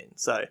to get him in.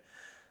 So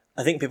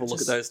I think people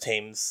look at those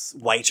teams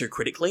way too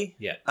critically.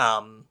 Yeah.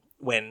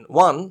 When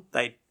one,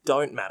 they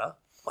don't matter.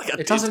 Like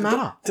it doesn't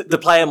matter. The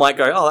player might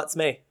go, "Oh, that's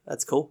me.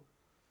 That's cool,"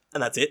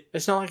 and that's it.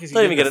 It's not like they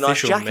don't even get a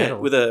nice jacket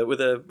with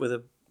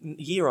a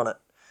year on it.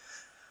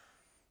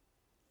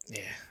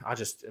 Yeah,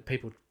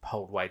 people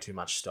hold way too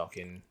much stock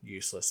in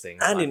useless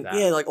things and like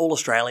that. Like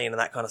All-Australian and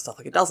that kind of stuff.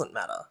 Like it doesn't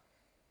matter.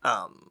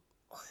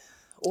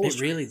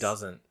 It really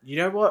doesn't. You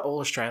know what all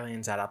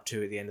Australians add up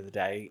to at the end of the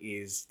day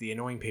is the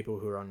annoying people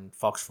who are on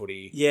Fox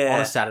Footy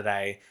on a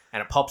Saturday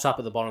and it pops up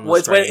at the bottom of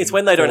the screen. It's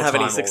when they don't have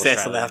any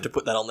success and they have to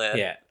put that on there.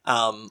 Yeah.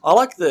 I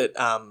like that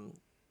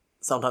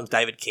sometimes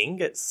David King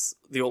gets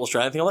the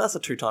All-Australian thing. I'm like, that's a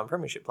 2-time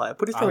premiership player.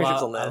 Put his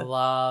premierships on there. I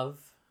love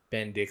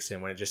Ben Dixon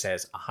when it just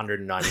says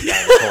 190 games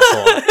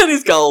for and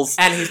his goals.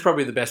 And he's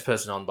probably the best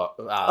person on Fox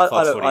Footy.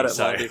 I don't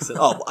mind Dixon.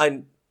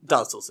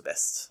 Dunstall's the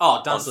best.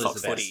 Oh, Dunstall's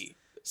the best. Footy.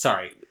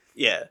 Sorry.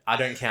 Yeah. I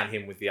don't count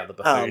him with the other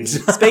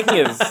buffoons.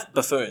 Speaking of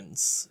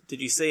buffoons,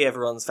 did you see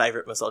everyone's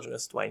favourite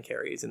misogynist, Wayne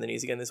Carey, is in the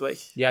news again this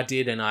week? Yeah, I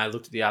did, and I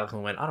looked at the article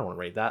and went, I don't want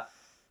to read that.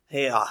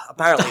 Yeah,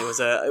 apparently it was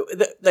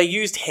they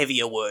used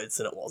heavier words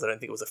than it was. I don't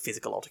think it was a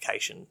physical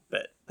altercation,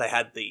 but they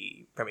had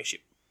the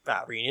premiership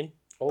reunion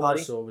All party.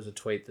 I saw was a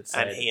tweet that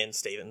said... And he and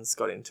Stevens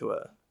got into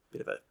a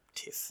bit of a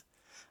tiff.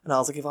 And I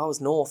was like, if I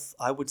was North,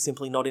 I would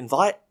simply not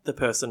invite the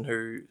person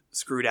who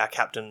screwed our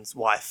captain's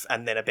wife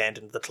and then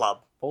abandoned the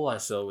club. All I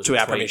saw was to a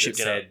our tweet premiership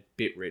that dinner. said,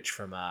 bit rich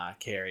from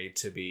Carey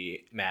to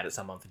be mad at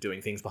someone for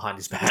doing things behind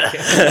his back.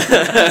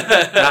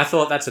 And I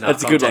thought that's enough.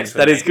 That's a good one. context for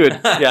That me. is good.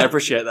 Yeah, I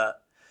appreciate that.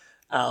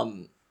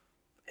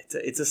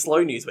 It's a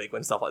slow news week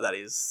when stuff like that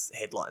is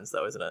headlines,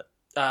 though, isn't it?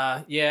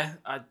 Yeah,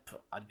 I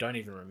don't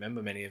even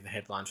remember many of the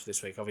headlines for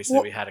this week. Obviously,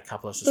 Well, we had a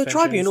couple of The suspensions.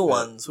 tribunal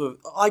but- ones were.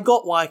 I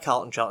got why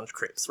Carlton challenged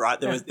Cripps, right?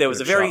 There was bit a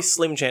of very shock.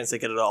 slim chance they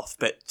get it off,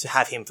 but to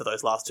have him for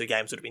those last 2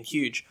 games would have been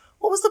huge.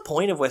 What was the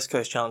point of West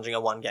Coast challenging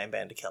a 1-game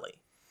ban to Kelly?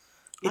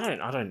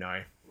 I don't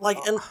know.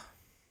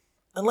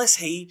 Unless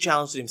he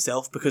challenged it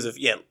himself because of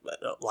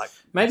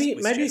Maybe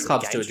suggesting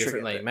clubs the do it game's trigger,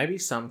 differently. but- Maybe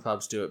some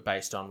clubs do it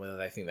based on whether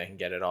they think they can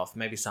get it off.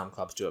 Maybe some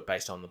clubs do it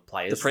based on the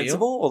players. The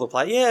principle or the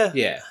play? Yeah.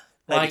 Yeah.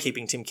 Maybe Like-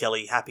 keeping Tim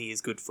Kelly happy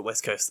is good for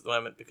West Coast at the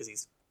moment because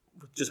he's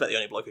just about the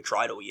only bloke who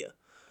tried all year.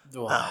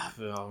 I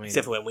mean,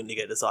 Except for when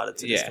Windiger decided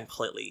to just Yeah.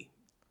 completely,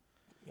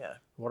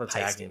 what a paste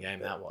tagging him, game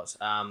but- that was.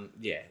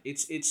 Yeah,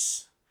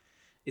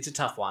 it's a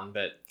tough one,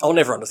 but I'll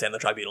never understand the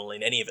tribunal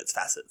in any of its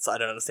facets. I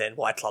don't understand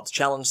why clubs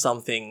challenge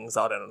some things.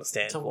 I don't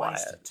understand it's a why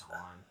waste of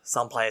time.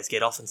 some players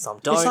get off and some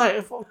don't. It's like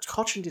if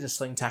Cochin did a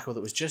sling tackle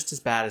that was just as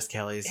bad as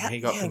Kelly's, and he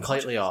got Yeah,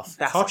 completely Cochin- off.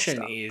 that's Cochin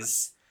stuff.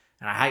 is,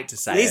 and I hate to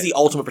say He's it, the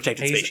ultimate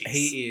protected species.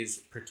 he is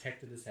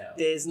protected as hell.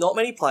 There's not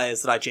many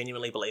players that I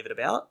genuinely believe it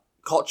about.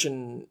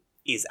 Cochin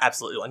is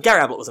absolutely one.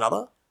 Gary Ablett was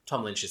another.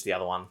 Tom Lynch is the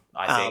other one,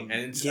 I think.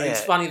 And yeah.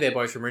 it's funny they're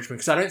both from Richmond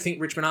because I don't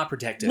think Richmond are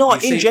protected. No, You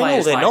in see general,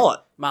 players they're like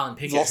not. Marlon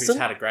Pickett, who's Vlosten?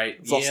 had a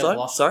great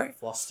Vlosto? Sorry?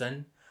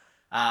 Vlosten.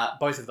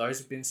 Both of those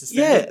have been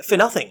suspended. Yeah, for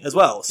nothing as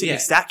well. Sydney Yeah.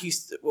 Stack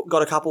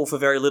got a couple for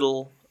very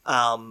little.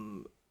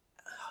 Another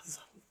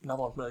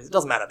one, it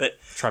doesn't matter, but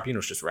The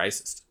tribunal's just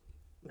racist.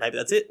 maybe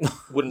that's it.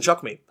 Wouldn't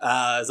shock me.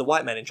 There's a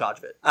white man in charge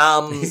of it.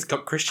 He's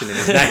got Christian in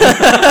his name.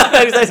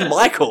 His name's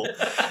Michael.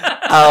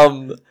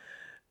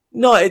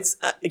 No, it's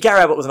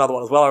Gary Ablett was another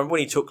one as well. I remember when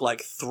he took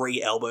like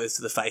 3 elbows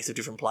to the face of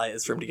different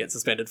players for him to get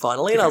suspended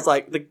finally, and I was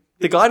like,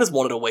 the guy just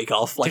wanted a week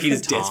off. Like he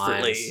just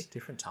desperately.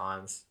 Different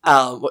times.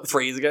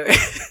 3 years ago?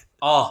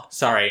 Oh,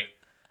 sorry.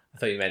 I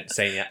thought you meant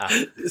senior.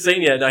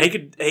 Senior, no,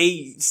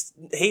 he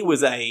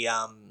was a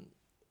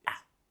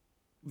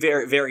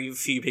very, very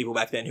few people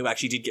back then who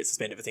actually did get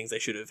suspended for things they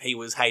should have. He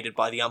was hated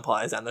by the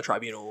umpires and the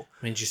tribunal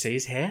I mean, did you see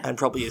his hair? and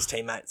probably his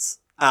teammates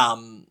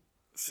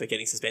for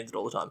getting suspended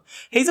all the time.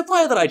 He's a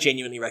player that I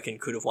genuinely reckon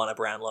could have won a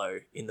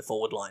Brownlow in the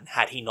forward line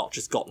had he not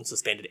just gotten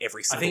suspended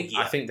every single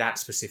year. I think that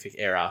specific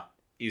era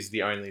is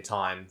the only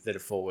time that a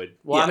forward...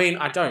 Well, Yeah. I mean,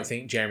 I don't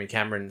think Jeremy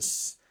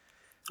Cameron's...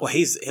 Well,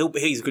 he's a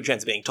good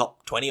chance of being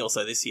top 20 or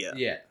so this year.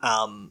 Yeah.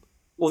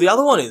 Well, the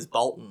other one is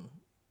Bolton.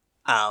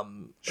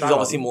 Who's Shy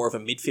obviously Bolton. more of a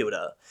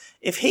midfielder.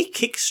 If he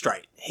kicks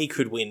straight, he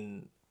could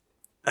win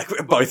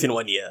both in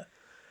 1 year.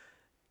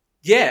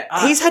 Yeah.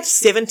 He's had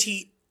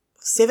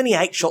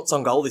 78 shots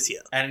on goal this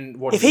year. And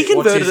what If he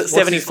converted at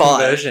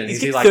 75, he's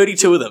is he kicked like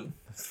 32 of them.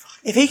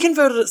 If he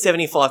converted at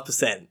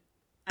 75%,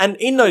 and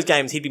in those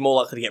games he'd be more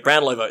likely to get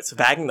Brownlow votes for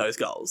bagging those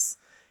goals,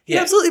 he'd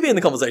Yeah. absolutely be in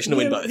the conversation to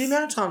win the, both. the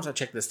amount of times I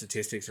check the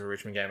statistics of a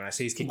Richmond game and I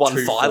see he's kicked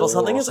 1-5 or 2-4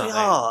 something, it's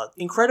like,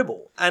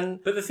 incredible.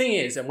 And But the thing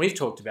is, and we've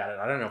talked about it,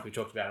 I don't know if we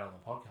talked about it on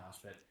the podcast,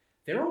 but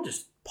they're all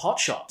just pot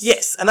shots.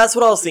 yes, and that's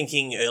what I was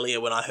thinking earlier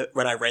when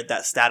I read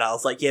that stat. I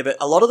was like, yeah, but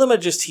a lot of them are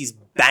just he's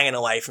banging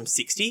away from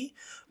 60,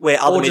 where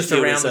other Or just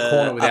around midfielders the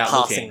corner are without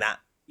passing looking. that.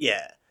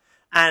 Yeah.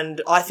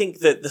 And I think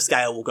that the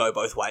scale will go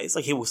both ways.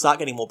 Like, he will start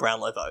getting more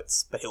Brownlow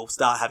votes, but he'll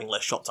start having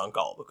less shots on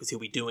goal because he'll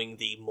be doing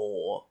the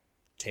more...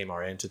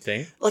 Team-oriented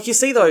thing. Like, you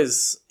see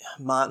those...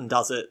 Martin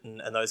does it,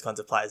 and those kinds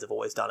of players have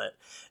always done it,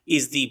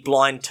 is the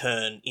blind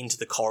turn into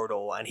the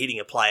corridor and hitting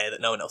a player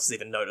that no one else has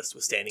even noticed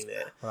was standing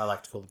there. What I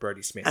like to call the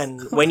Brody Smith.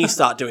 And when you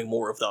start doing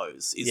more of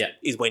those is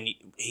Yeah. when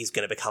he's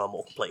going to become a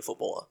more complete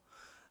footballer.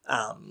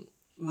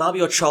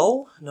 Mabior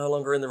Chol, no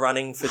longer in the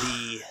running for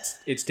the...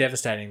 It's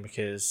devastating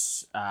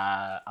because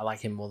I like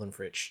him more than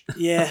Fritsch.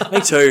 Yeah,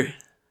 me too.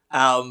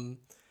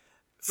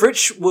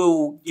 Fritsch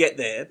will get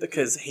there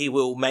because he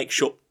will make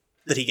sure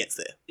that he gets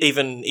there,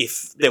 even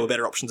if there were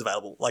better options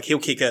available. Like, he'll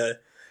do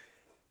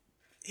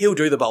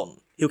the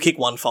Bolton. He'll kick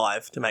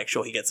 1-5 to make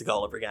sure he gets a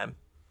goal every game.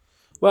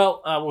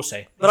 Well, we'll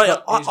see. But He's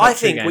got I 2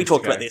 think we games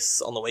talked to go. about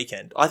this on the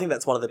weekend. I think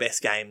that's one of the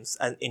best games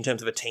in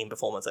terms of a team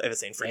performance I've ever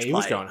seen Fritsch Yeah, play. he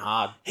was going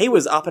hard. He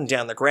was up and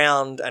down the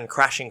ground and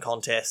crashing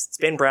contests.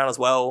 Ben Brown as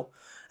well.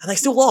 And they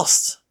still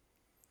lost.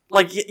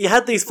 Like, you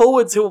had these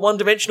forwards who were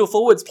one-dimensional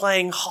forwards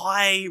playing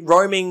high,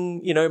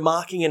 roaming,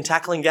 marking and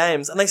tackling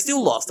games, and they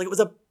still lost. Like, it was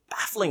a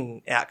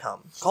baffling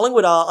outcome.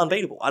 Collingwood are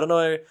unbeatable. I don't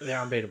know. They're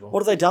unbeatable.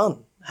 What have they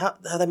done? Have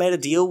they made a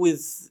deal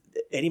with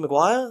Eddie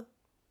Maguire?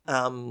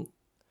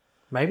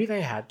 Maybe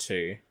they had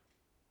to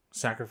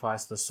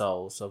sacrifice the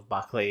souls of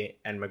Buckley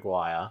and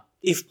Maguire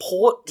if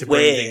Port To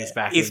bring wear things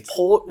back if in.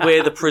 Port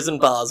wear the prison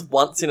bars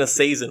once in a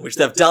season, which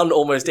they've done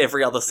almost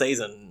every other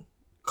season,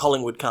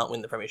 Collingwood can't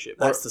win the premiership.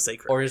 That's the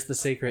secret. Or is the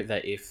secret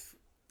that if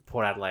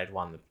Port Adelaide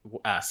wore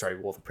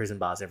the prison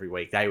bars every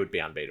week, they would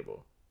be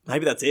unbeatable?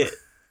 Maybe that's it.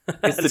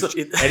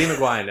 Eddie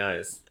Maguire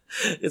knows.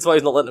 It's why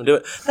he's not letting them do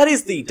it. That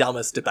is the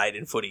dumbest debate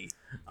in footy.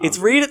 It's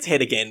reared its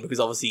head again because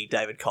obviously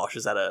David Koch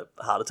has had a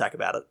heart attack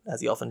about it,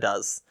 as he often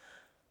does.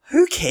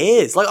 Who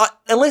cares?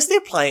 Unless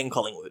they're playing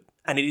Collingwood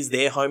and it is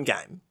their home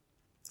game.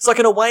 It's like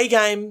an away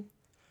game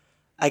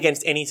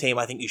against any team.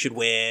 I think you should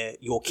wear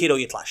your kit or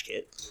your Clash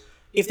kit.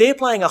 If they're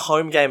playing a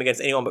home game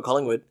against anyone but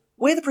Collingwood,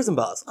 wear the prison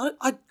bars.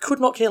 I could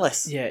not care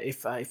less. Yeah,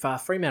 if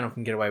Fremantle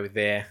can get away with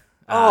their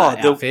the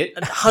outfit.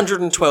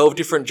 112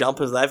 different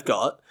jumpers they've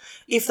got.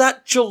 If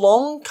that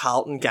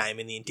Geelong-Carlton game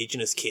in the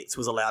Indigenous kits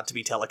was allowed to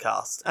be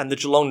telecast, and the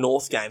Geelong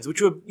North games, which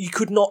you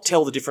could not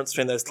tell the difference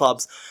between those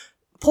clubs,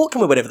 Port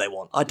can wear whatever they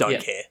want. I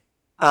don't care.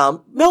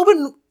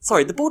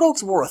 The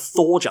Bulldogs wore a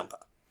Thor jumper.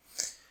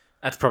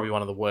 That's probably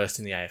one of the worst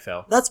in the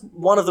AFL. That's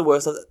one of the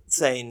worst I've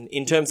seen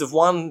in terms of,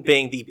 one,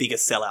 being the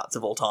biggest sellouts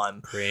of all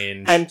time.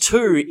 Cringe. And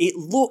two, it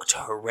looked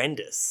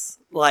horrendous.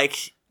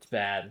 Like, It's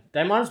bad.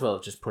 They might as well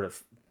have just put a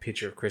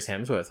picture of Chris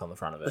Hemsworth on the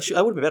front of it.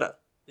 that would be better.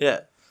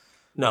 Yeah.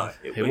 No.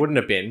 It wouldn't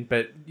have been,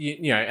 but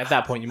you know, at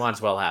that point you might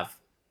as well have.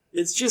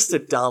 It's just a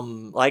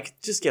dumb,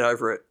 just get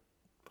over it.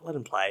 Let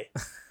him play.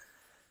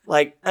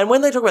 And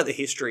when they talk about the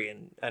history,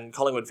 and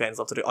Collingwood fans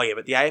love to do,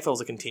 but the AFL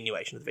is a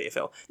continuation of the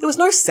VFL. There was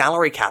no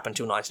salary cap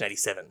until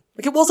 1987.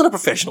 It wasn't a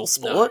professional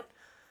sport. No.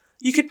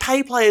 You could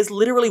pay players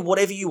literally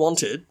whatever you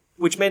wanted,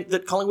 which meant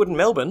that Collingwood and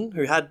Melbourne,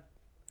 who had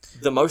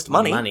the most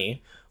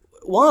money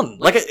won.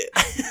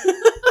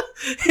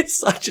 It's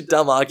such a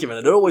dumb argument,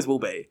 and it always will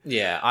be.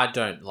 Yeah, I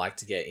don't like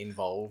to get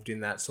involved in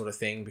that sort of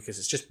thing because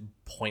it's just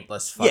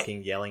pointless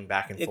fucking yelling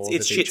back and forth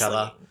at each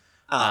other.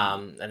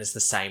 And it's the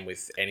same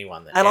with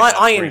anyone. And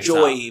I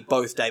enjoy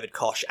both David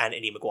Koch and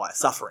Eddie Maguire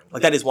suffering.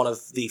 That is one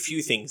of the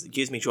few things that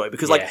gives me joy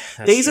because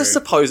these are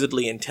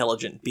supposedly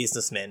intelligent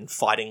businessmen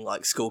fighting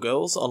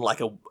schoolgirls on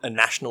a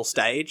national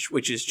stage,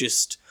 which is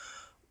just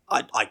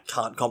I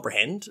can't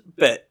comprehend.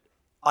 But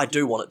I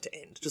do want it to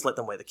end. Just let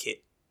them wear the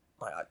kit.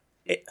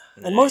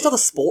 And most other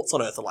sports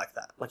on earth are like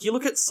that. You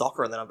look at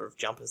soccer and the number of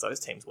jumpers those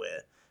teams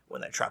wear when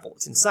they travel.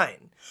 It's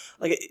insane.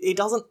 It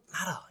doesn't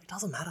matter. It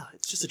doesn't matter.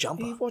 It's just a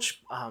jumper. You watch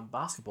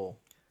basketball.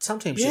 Some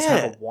teams just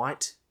have a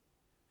white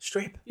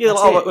strip. Yeah,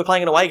 we're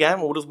playing an away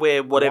game. We'll just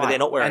wear whatever they're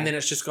not wearing. And then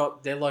it's just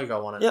got their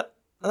logo on it. Yep.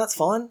 And that's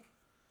fine.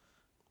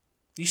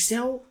 You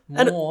sell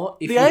more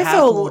if the you AFL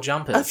have more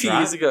jumpers, a few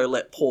years ago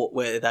let Port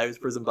wear those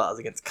prison bars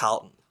against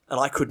Carlton. And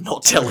I could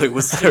not tell who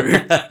was who.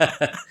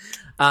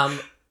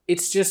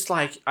 It's just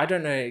I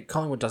don't know,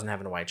 Collingwood doesn't have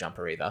an away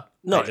jumper either.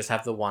 No. They just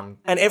have the one.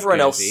 And everyone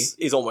else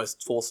is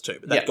almost forced to,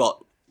 but they've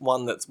got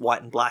one that's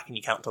white and black and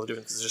you can't tell the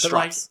difference because it's just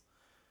stripes.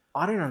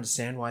 I don't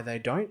understand why they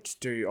don't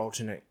do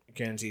alternate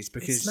Guernseys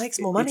because it makes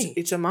more money.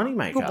 It's a money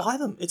maker. People buy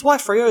them. It's why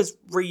Freo's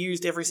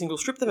reused every single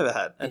strip they've ever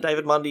had. And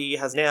David Mundy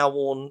has now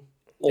worn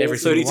all every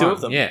 32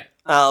 of them. Yeah.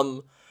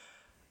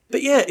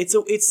 But yeah,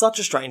 it's such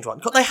a strange one.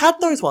 They had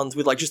those ones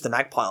with just the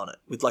magpie on it,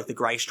 with the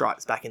grey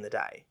stripes back in the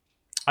day.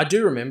 I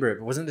do remember it,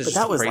 but wasn't it just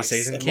a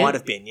pre-season kit? It might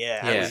have been,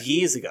 yeah. It was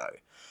years ago.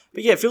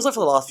 But yeah, it feels like for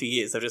the last few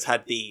years, they've just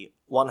had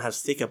one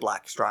has thicker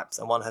black stripes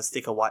and one has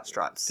thicker white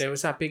stripes. There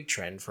was that big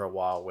trend for a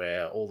while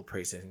where all the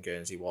pre-season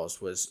Guernsey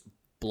was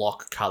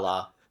block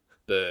colour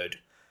bird.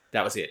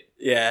 That was it.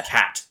 Yeah.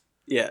 Cat.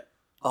 Yeah.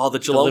 Oh, the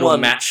Geelong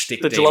one.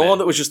 Matchstick the Geelong one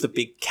that was just the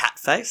big cat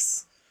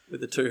face with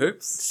the two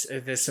hoops.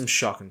 There's some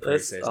shocking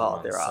pre-season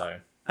ones. There are. So.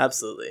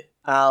 Absolutely.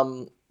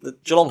 The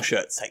Geelong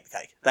shirts take the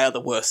cake. They are the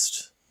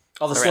worst.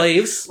 Oh, the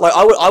sleeves?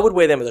 I would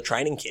wear them as a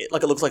training kit.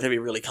 It looks like they'd be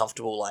really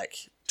comfortable,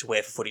 to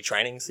wear for footy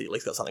training, so you at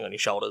least got something on your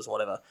shoulders or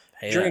whatever.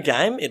 Yeah. During a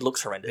game, it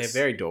looks horrendous.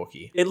 They're very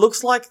dorky. It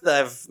looks like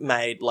they've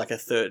made, a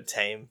third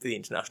team for the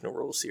International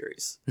Rules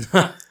Series.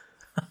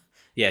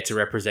 Yeah, to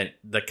represent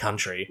the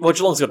country. Well,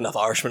 Geelong's got enough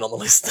Irishmen on the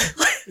list.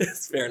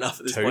 It's fair enough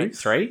at this point.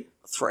 3?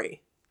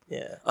 3.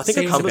 Yeah. I think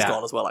Akumba's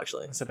gone as well,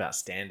 actually. It's about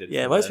standard.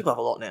 Yeah, most people have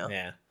a lot now.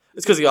 Yeah.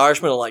 It's because the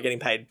Irishmen are getting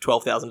paid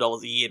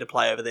 $12,000 a year to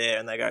play over there,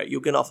 and they go,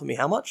 "You're going to offer me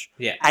how much?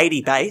 Yeah,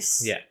 80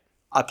 base. Yeah,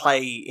 I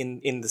play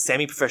in the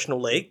semi-professional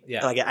league.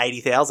 Yeah, and I get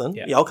 80,000.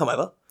 Yeah, I'll come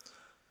over.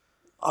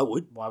 I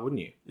would. Why wouldn't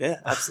you?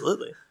 Yeah,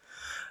 absolutely.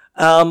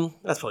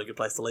 That's probably a good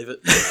place to leave it.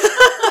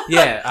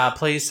 Yeah.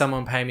 Please,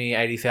 someone pay me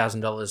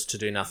 $80,000 to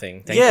do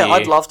nothing. Thank you.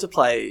 I'd love to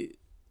play.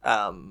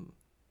 No,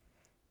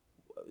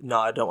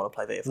 I don't want to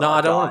play VFL. No,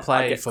 I don't want to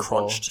play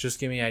football. Just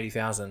give me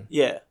 $80,000.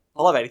 Yeah,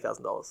 I'll have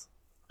 $80,000.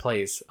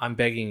 Please, I'm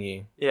begging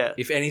you. Yeah.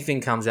 If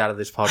anything comes out of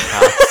this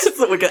podcast,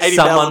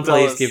 someone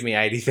please give me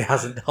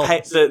 $80,000.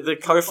 Hey, the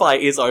Ko-Fi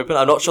is open.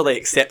 I'm not sure they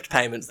accept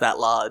payments that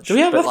large. Do we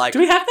have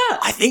that?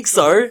 I think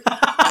so.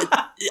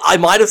 I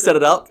might have set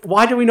it up.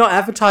 Why do we not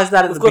advertise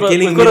that at the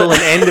beginning, middle,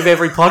 and end of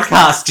every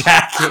podcast,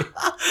 Jack?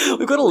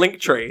 We've got a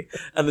link tree,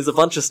 and there's a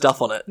bunch of stuff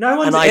on it. No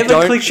one's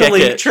ever clicked the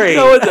link tree.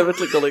 No one's ever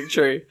clicked the link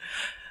tree.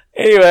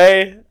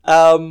 Anyway,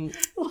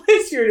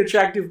 Unless you're an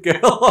attractive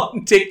girl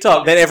on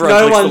TikTok, then everyone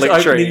no clicks the one's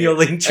link tree. opening your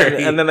link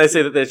tree. And then they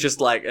see that there's just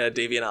like a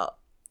deviant art.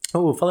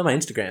 Oh, follow my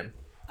Instagram.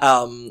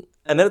 And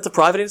then it's a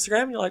private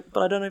Instagram. You're like,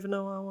 but I don't even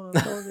know why I want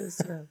to follow the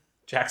Instagram.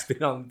 Jack's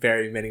been on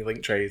very many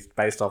link trees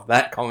based off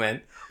that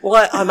comment.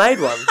 Well, I made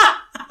one.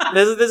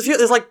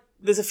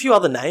 There's a few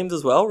other names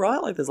as well,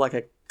 right? Like there's like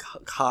a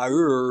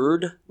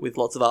card with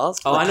lots of R's.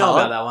 Oh, I know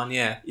about that one.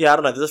 Yeah. Yeah, I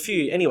don't know. There's a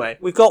few. Anyway,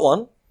 we've got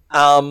one.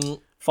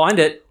 Find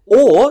it.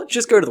 Or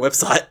just go to the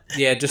website.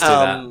 Yeah, just do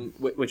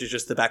that. Which is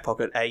just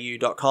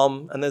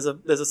thebackpocketau.com, and there's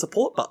a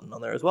support button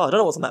on there as well. I don't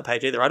know what's on that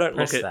page either. I don't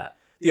Press look at that.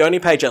 The only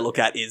page I look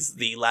at is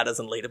the ladders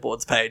and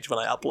leaderboards page when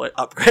I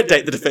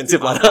update the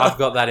defensive ladder. I've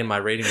got that in my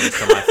reading list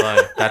on my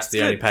phone. That's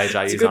the only page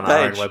I use on our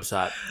own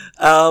website.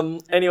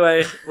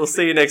 Anyway, we'll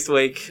see you next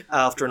week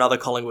after another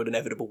Collingwood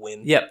inevitable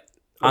win. Yep.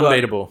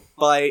 Unbeatable.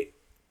 Bye.